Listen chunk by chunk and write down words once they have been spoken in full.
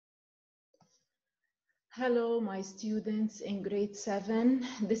Hello, my students in grade 7.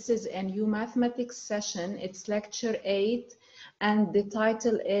 This is a new mathematics session. It's lecture 8, and the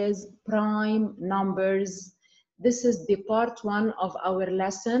title is Prime Numbers. This is the part 1 of our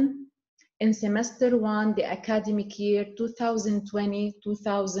lesson in semester 1, the academic year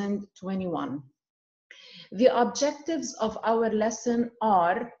 2020-2021. The objectives of our lesson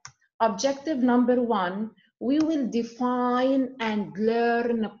are: objective number 1, we will define and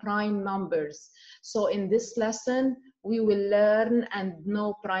learn prime numbers. So in this lesson, we will learn and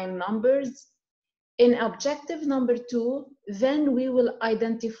know prime numbers. In objective number 2, then we will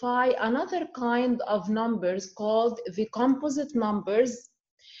identify another kind of numbers called the composite numbers.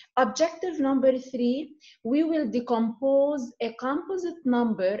 Objective number 3, we will decompose a composite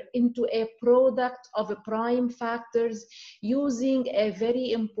number into a product of prime factors using a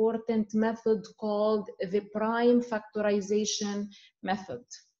very important method called the prime factorization method.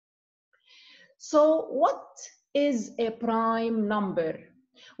 So what is a prime number?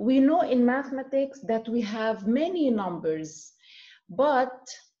 We know in mathematics that we have many numbers, but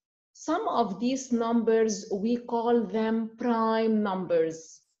some of these numbers, we call them prime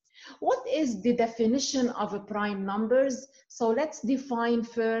numbers. What is the definition of a prime numbers? So let's define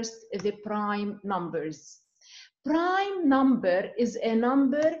first the prime numbers. Prime number is a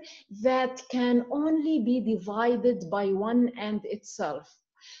number that can only be divided by one and itself.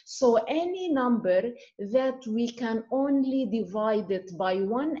 So any number that we can only divide it by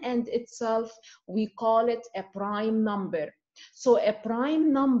one and itself, we call it a prime number. So a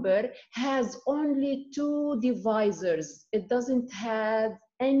prime number has only two divisors. It doesn't have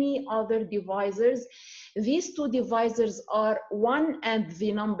any other divisors. These two divisors are 1 and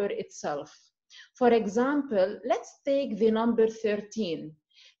the number itself. For example, let's take the number 13.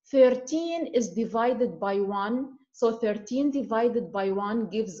 13 is divided by 1. So 13 divided by 1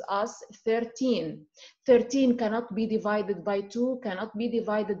 gives us 13. 13 cannot be divided by 2, cannot be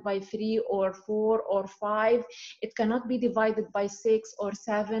divided by 3 or 4 or 5. It cannot be divided by 6 or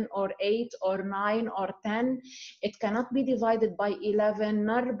 7 or 8 or 9 or 10. It cannot be divided by 11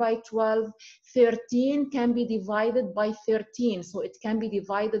 nor by 12. 13 can be divided by 13. So it can be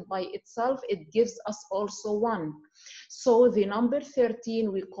divided by itself. It gives us also 1. So the number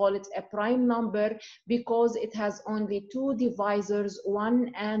 13, we call it a prime number because it has only two divisors,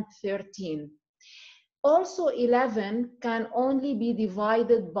 1 and 13. Also 11 can only be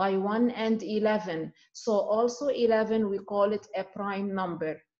divided by 1 and 11. So also 11, we call it a prime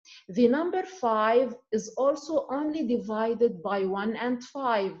number. The number 5 is also only divided by 1 and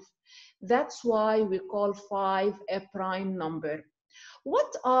 5. That's why we call 5 a prime number.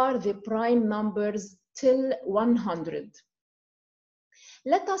 What are the prime numbers till 100?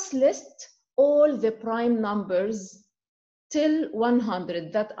 Let us list all the prime numbers till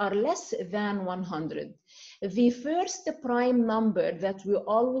 100 that are less than 100. The first prime number that we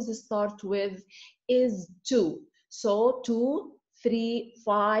always start with is 2. So 2, 3,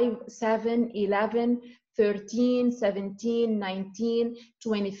 5, 7, 11, 13, 17, 19,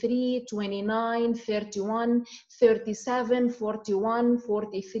 23, 29, 31, 37, 41,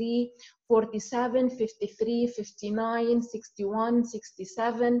 43, 47, 53, 59, 61,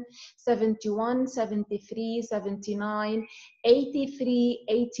 67, 71, 73, 79, 83,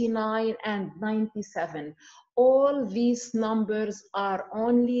 89, and 97. All these numbers are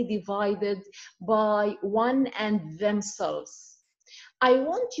only divided by 1 and themselves. I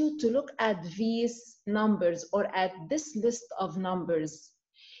want you to look at these numbers or at this list of numbers.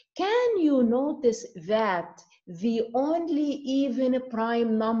 Can you notice that the only even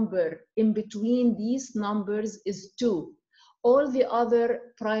prime number in between these numbers is 2? All the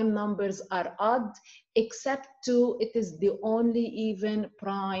other prime numbers are odd, except 2, it is the only even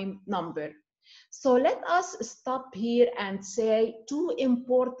prime number. So let us stop here and say two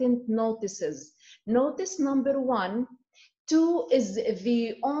important notices. Notice number 1, 2 is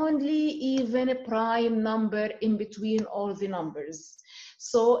the only even prime number in between all the numbers.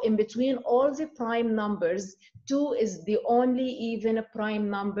 So in between all the prime numbers, 2 is the only even prime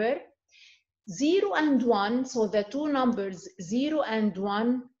number. 0 and 1, so the two numbers 0 and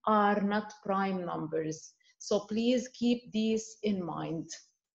 1 are not prime numbers. So please keep these in mind.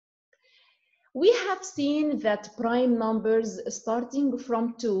 We have seen that prime numbers starting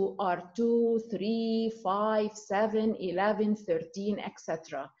from 2 are 2, 3, 5, 7, 11, 13,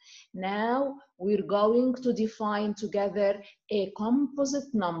 etc. Now we're going to define together a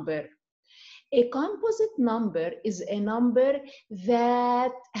composite number. A composite number is a number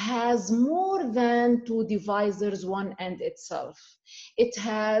that has more than two divisors, 1 and itself. It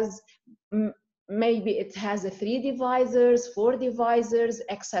has maybe it has 3 divisors, 4 divisors,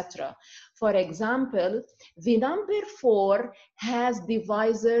 etc. For example, the number 4 has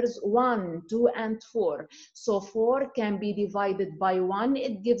divisors 1, 2, and 4. So 4 can be divided by 1,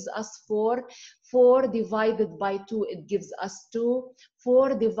 it gives us 4. 4 divided by 2, it gives us 2.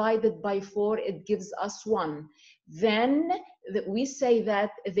 4 divided by 4, it gives us 1. Then we say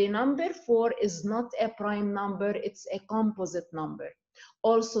that the number 4 is not a prime number, it's a composite number.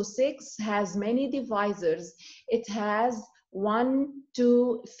 Also, 6 has many divisors. It has 1,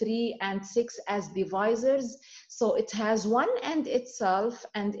 2, 3, and 6 as divisors. So it has 1 and itself,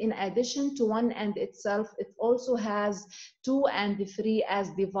 and in addition to 1 and itself, it also has 2 and 3 as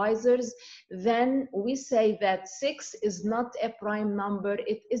divisors. Then we say that 6 is not a prime number,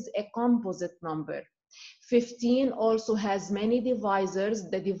 it is a composite number. 15 also has many divisors.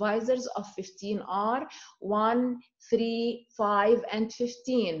 The divisors of 15 are 1, 3, 5, and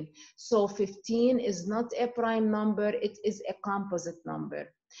 15. So 15 is not a prime number, it is a composite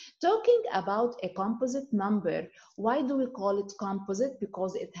number. Talking about a composite number, why do we call it composite?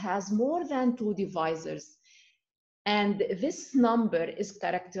 Because it has more than 2 divisors. And this number is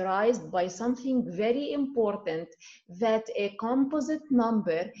characterized by something very important, that a composite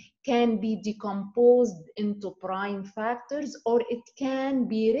number can be decomposed into prime factors, or it can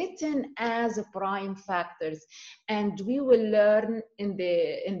be written as prime factors. And we will learn in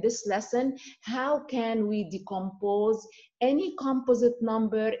this lesson how can we decompose any composite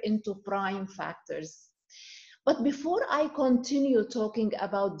number into prime factors. But before I continue talking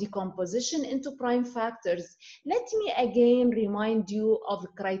about decomposition into prime factors, let me again remind you of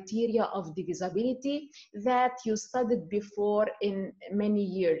criteria of divisibility that you studied before in many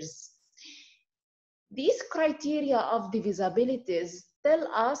years. These criteria of divisibilities tell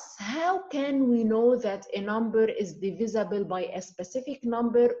us how can we know that a number is divisible by a specific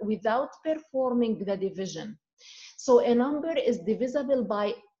number without performing the division. So a number is divisible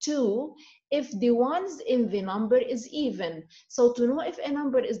by 2 if the ones in the number is even. So to know if a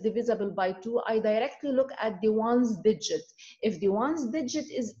number is divisible by 2, I directly look at the ones digit. If the ones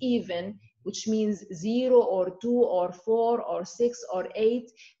digit is even, which means 0 or 2 or 4 or 6 or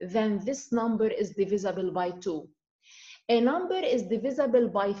 8, then this number is divisible by 2. A number is divisible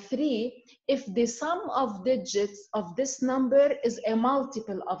by 3 if the sum of digits of this number is a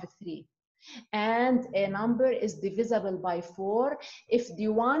multiple of 3. And a number is divisible by 4 if the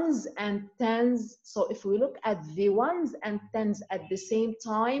ones and tens, so if we look at the ones and tens at the same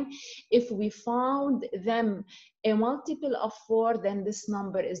time, if we found them a multiple of 4, then this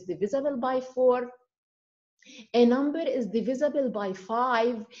number is divisible by 4. A number is divisible by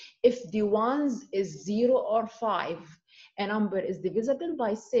 5 if the ones is 0 or 5. A number is divisible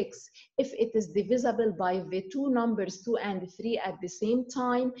by 6 if it is divisible by the two numbers 2 and 3 at the same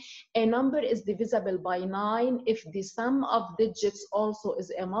time. A number is divisible by 9 if the sum of digits also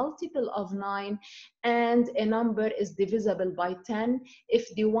is a multiple of 9. And a number is divisible by 10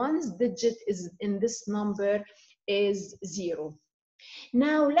 if the ones digit is in this number is 0.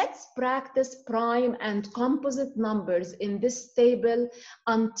 Now let's practice prime and composite numbers in this table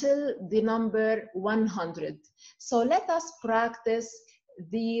until the number 100. So let us practice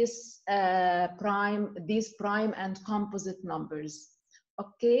these prime and composite numbers.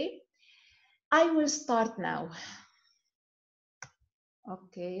 Okay, I will start now.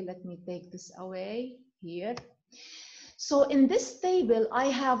 Okay, let me take this away here. So in this table, I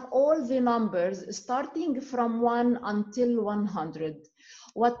have all the numbers starting from 1 until 100.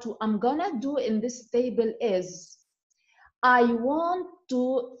 What I'm gonna do in this table is I want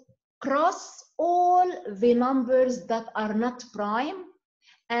to cross all the numbers that are not prime,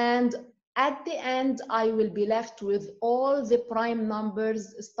 and at the end, I will be left with all the prime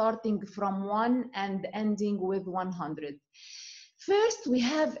numbers starting from 1 and ending with 100. First, we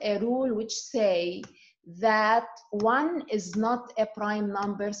have a rule which say that 1 is not a prime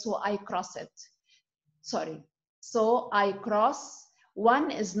number, so I cross it. Sorry, so I cross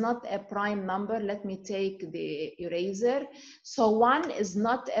 1 is not a prime number. Let me take the eraser. So 1 is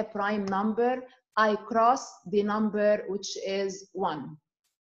not a prime number. I cross the number which is 1.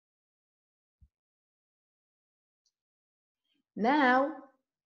 Now,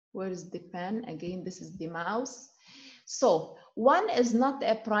 where's the pen? Again, this is the mouse. So 1 is not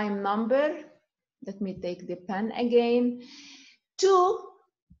a prime number. Let me take the pen again. 2,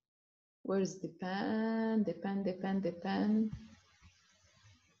 where's the pen? The pen.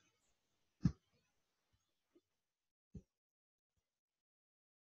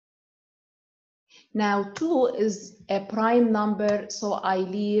 Now 2 is a prime number, so I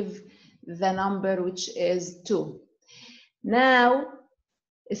leave the number which is 2. Now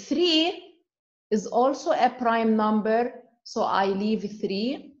 3 is also a prime number, so I leave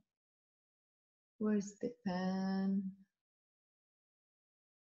 3. Where's the pen?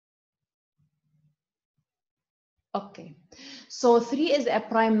 Okay, so 3 is a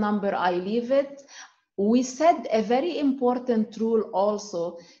prime number, I leave it. We said a very important rule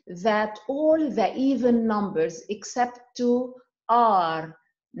also, that all the even numbers except 2 are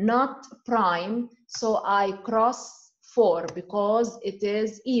not prime, so I cross 4 because it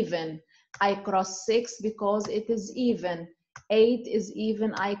is even. I cross 6 because it is even. 8 is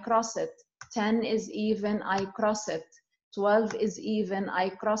even, I cross it. 10 is even, I cross it. 12 is even, I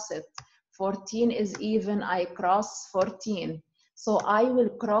cross it. 14 is even, I cross 14. So I will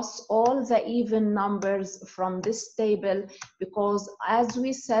cross all the even numbers from this table, because as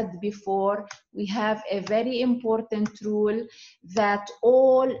we said before, we have a very important rule that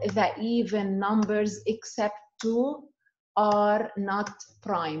all the even numbers except 2 are not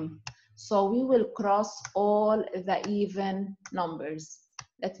prime. So we will cross all the even numbers.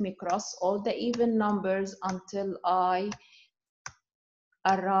 Let me cross all the even numbers until I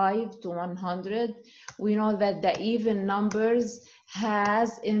arrive to 100. We know that the even numbers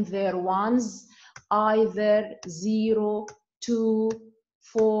has in their ones either 0, 2,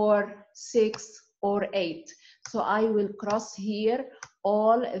 4, 6, or 8. So I will cross here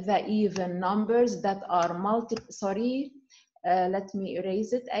all the even numbers that are let me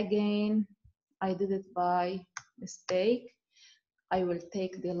erase it again. I did it by mistake. I will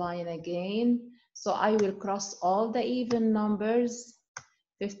take the line again. So I will cross all the even numbers.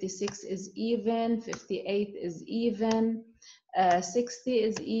 56 is even, 58 is even, 60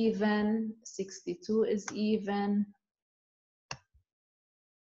 is even, 62 is even,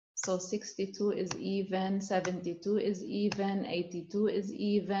 so 62 is even, 72 is even, 82 is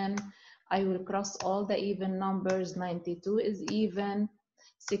even. I will cross all the even numbers. 92 is even,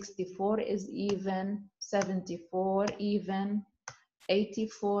 64 is even, 74 even,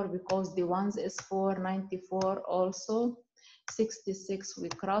 84 because the ones is 4, 94 also. 66 we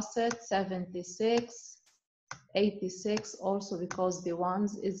cross it, 76, 86 also because the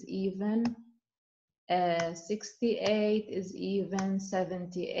ones is even, 68 is even,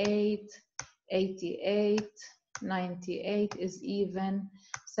 78, 88, 98 is even,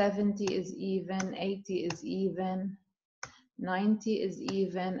 70 is even, 80 is even, 90 is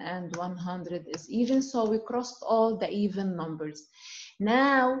even, and 100 is even. So we crossed all the even numbers.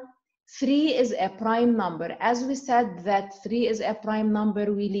 Now 3 is a prime number. As we said that 3 is a prime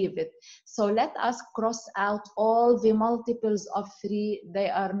number, we leave it. So let us cross out all the multiples of 3. They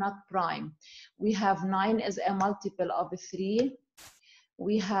are not prime. We have 9 is a multiple of 3.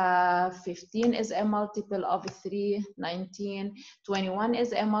 We have 15 is a multiple of 3, 19, 21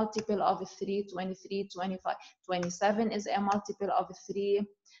 is a multiple of 3, 23, 25, 27 is a multiple of 3,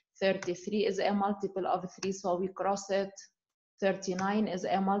 33 is a multiple of 3, so we cross it. 39 is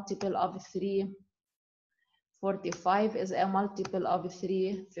a multiple of 3, 45 is a multiple of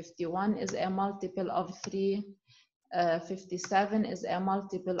 3, 51 is a multiple of 3, 57 is a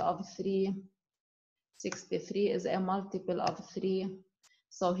multiple of 3, 63 is a multiple of 3.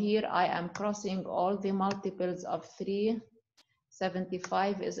 So here I am crossing all the multiples of 3.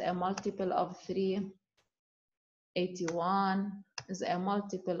 75 is a multiple of 3. 81 is a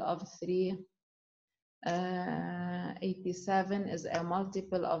multiple of 3. 87 is a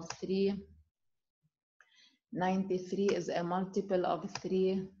multiple of 3. 93 is a multiple of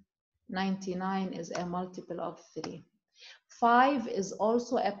 3. 99 is a multiple of 3. 5 is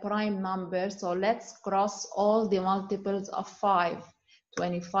also a prime number, so let's cross all the multiples of 5.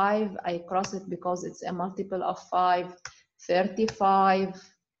 25, I cross it because it's a multiple of 5. 35,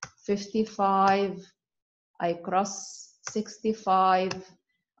 55, I cross 65,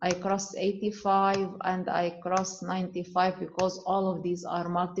 I cross 85, and I cross 95 because all of these are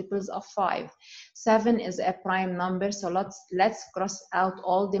multiples of 5. 7 is a prime number, so let's cross out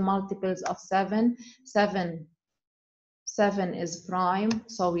all the multiples of 7. 7 is prime,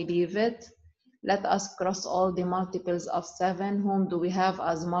 so we leave it. Let us cross all the multiples of 7. Whom do we have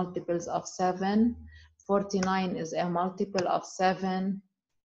as multiples of 7? 49 is a multiple of 7.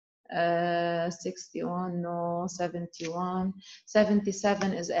 61, no. 71.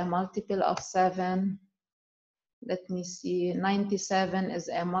 77 is a multiple of 7. Let me see. 97 is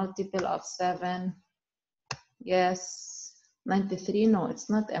a multiple of 7. Yes. 93, no,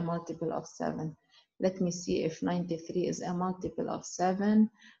 it's not a multiple of 7. Let me see if 93 is a multiple of 7.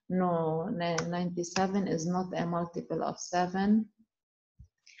 No, 97 is not a multiple of 7.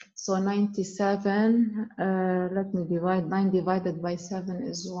 So 97, let me divide, 9 divided by 7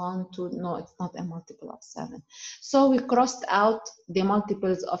 is 1, 2, no, it's not a multiple of 7. So we crossed out the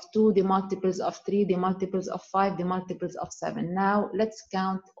multiples of 2, the multiples of 3, the multiples of 5, the multiples of 7. Now let's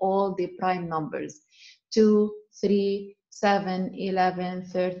count all the prime numbers. 2, 3, 7, 11,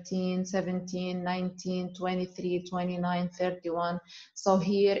 13, 17, 19, 23, 29, 31. So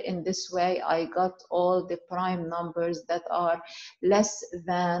here in this way, I got all the prime numbers that are less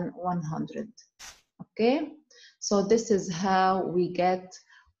than 100. Okay, so this is how we get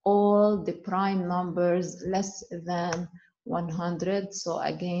all the prime numbers less than 100. So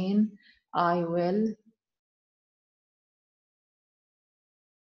again, I will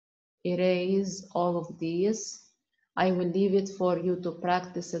erase all of these. I will leave it for you to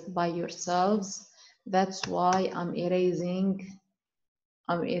practice it by yourselves. That's why I'm erasing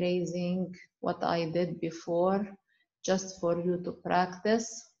what I did before, just for you to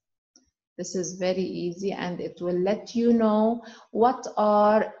practice. This is very easy, and it will let you know what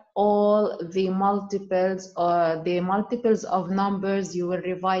are all the multiples of numbers. You will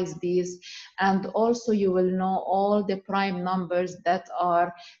revise these, and also you will know all the prime numbers that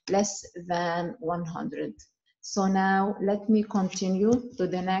are less than 100. So now let me continue to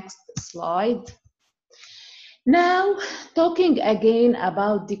the next slide. Now, talking again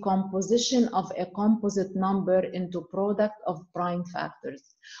about the composition of a composite number into product of prime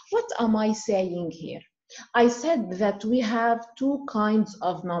factors. What am I saying here? I said that we have two kinds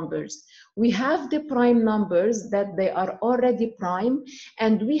of numbers. We have the prime numbers that they are already prime,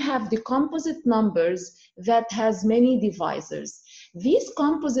 and we have the composite numbers that has many divisors. These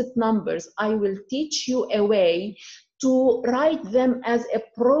composite numbers, I will teach you a way to write them as a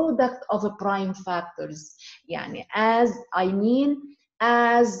product of a prime factors. يعني as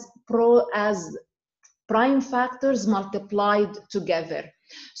prime factors multiplied together.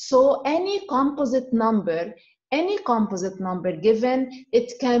 So any composite number given,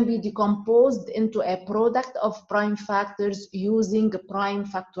 it can be decomposed into a product of prime factors using prime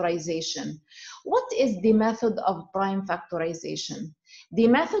factorization. What is the method of prime factorization? The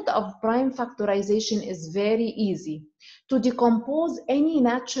method of prime factorization is very easy. To decompose any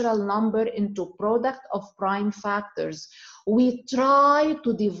natural number into product of prime factors, we try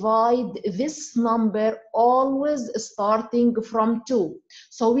to divide this number always starting from 2.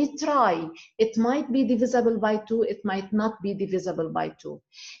 So we try. It might be divisible by 2, it might not be divisible by 2.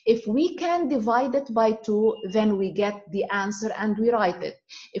 If we can divide it by 2, then we get the answer and we write it.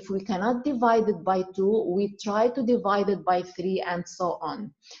 If we cannot divide it by 2, we try to divide it by 3 and so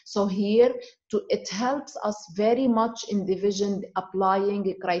on. So here, it helps us very much in division, applying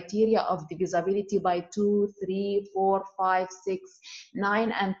a criteria of divisibility by 2, 3, 4, 5, 6,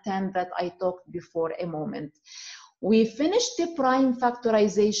 9, and 10 that I talked before a moment. We finish the prime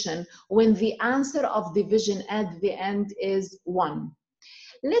factorization when the answer of division at the end is 1.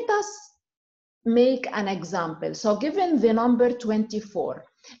 Let us make an example. So given the number 24,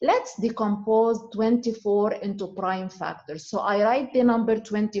 let's decompose 24 into prime factors. So I write the number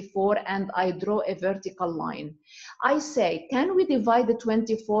 24 and I draw a vertical line. I say, can we divide the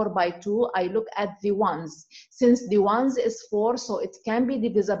 24 by 2? I look at the ones. Since the ones is 4, so it can be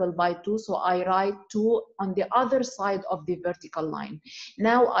divisible by 2, so I write 2 on the other side of the vertical line.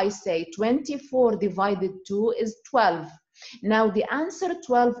 Now I say 24 divided 2 is 12. Now the answer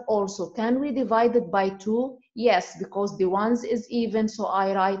 12 also, can we divide it by 2? Yes, because the ones is even, so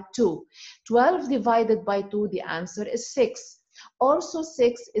I write 2. 12 divided by 2, the answer is 6. Also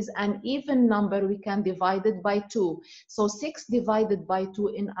 6 is an even number, we can divide it by 2. So 6 divided by 2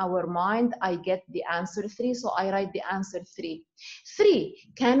 in our mind, I get the answer 3, so I write the answer 3. 3,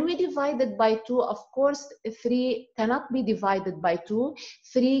 can we divide it by 2? Of course, 3 cannot be divided by 2.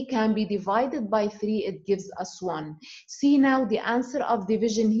 3 can be divided by 3, it gives us 1. See now the answer of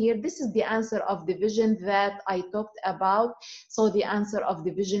division here. This is the answer of division that I talked about. So the answer of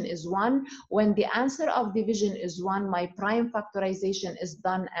division is 1. When the answer of division is 1, my prime factorization is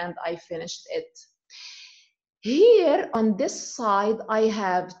done and I finished it. Here on this side, I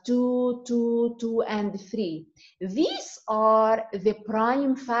have 2, 2, 2, and 3. These are the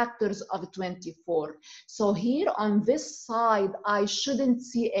prime factors of 24. So here on this side, I shouldn't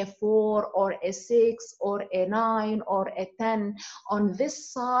see a 4 or a 6 or a 9 or a 10. On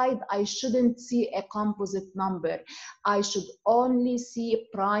this side, I shouldn't see a composite number. I should only see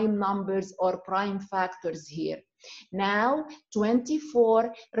prime numbers or prime factors here. Now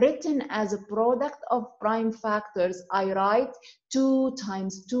 24 written as a product of prime factors, I write 2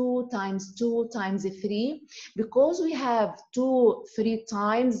 times 2 times 2 times 3. Because we have 2 3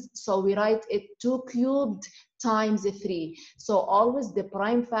 times, so we write it 2 cubed times 3. So always the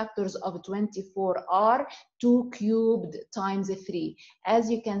prime factors of 24 are 2 cubed times 3. As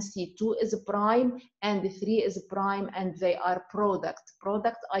you can see, 2 is prime and 3 is prime, and they are product.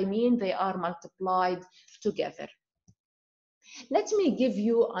 Product, I mean they are multiplied together. Let me give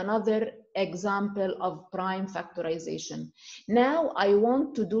you another example of prime factorization. Now I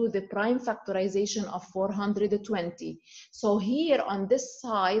want to do the prime factorization of 420. So here on this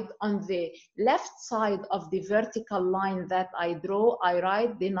side, on the left side of the vertical line that I draw, I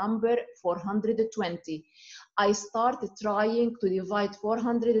write the number 420. I start trying to divide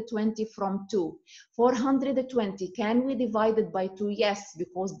 420 from 2. 420, can we divide it by 2? Yes,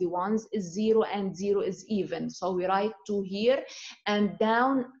 because the ones is 0 and 0 is even. So we write 2 here, and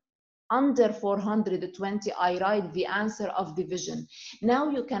down under 420, I write the answer of division. Now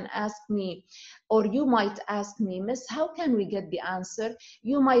you can ask me, or you might ask me, Miss, how can we get the answer?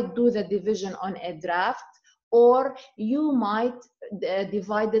 You might do the division on a draft, or you might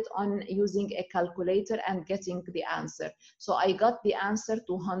divide it on using a calculator and getting the answer. So I got the answer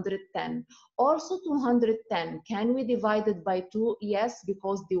 210. Also 210, can we divide it by 2? Yes,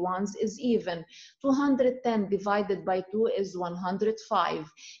 because the ones is even. 210 divided by 2 is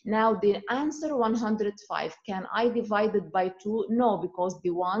 105. Now the answer 105, can I divide it by 2? No, because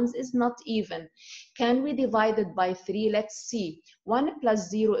the ones is not even. Can we divide it by 3? Let's see. 1 plus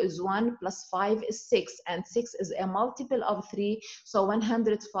 0 is 1, plus 5 is 6, and 6 is a multiple of 3, so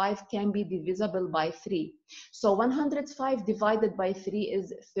 105 can be divisible by 3. So 105 divided by 3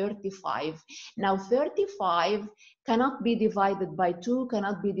 is 35. Now 35 cannot be divided by 2,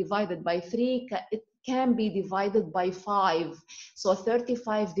 cannot be divided by 3, it can be divided by 5. So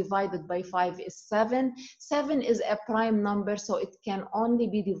 35 divided by 5 is 7. 7 is a prime number, so it can only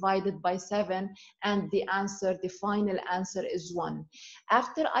be divided by 7, and the answer, the final answer is 1.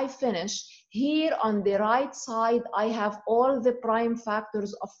 After I finish, here on the right side, I have all the prime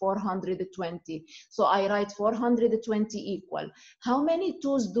factors of 420. So I write 420 equal. How many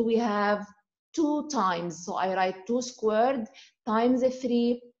 2's do we have? 2 times. So I write 2 squared times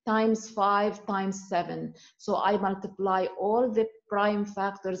 3 times 5 times 7. So I multiply all the prime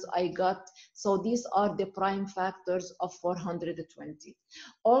factors I got. So these are the prime factors of 420.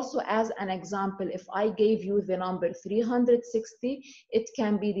 Also, as an example, if I gave you the number 360, it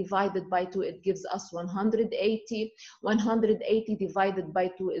can be divided by 2. It gives us 180. 180 divided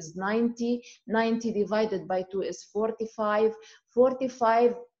by 2 is 90. 90 divided by 2 is 45.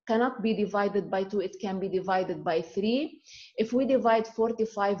 45 cannot be divided by 2, it can be divided by 3. If we divide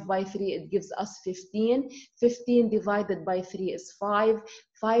 45 by 3, it gives us 15. 15 divided by 3 is 5.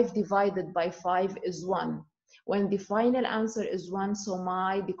 5 divided by 5 is 1. When the final answer is 1, so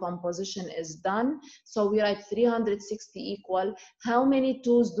my decomposition is done. So we write 360 equal. How many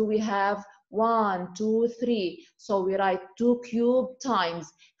 2's do we have? 1, 2, 3. So we write 2 cubed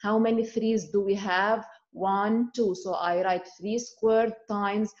times. How many 3's do we have? 1, 2. So I write 3 squared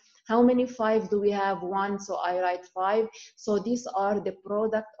times. How many 5 do we have? 1. So I write 5. So these are the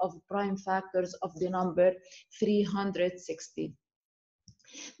product of prime factors of the number 360.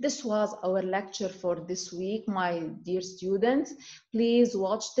 This was our lecture for this week, my dear students. Please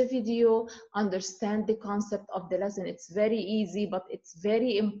watch the video, understand the concept of the lesson. It's very easy, but it's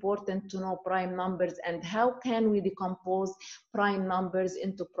very important to know prime numbers and how can we decompose prime numbers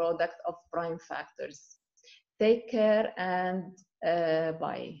into product of prime factors. Take care and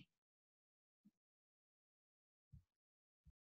bye.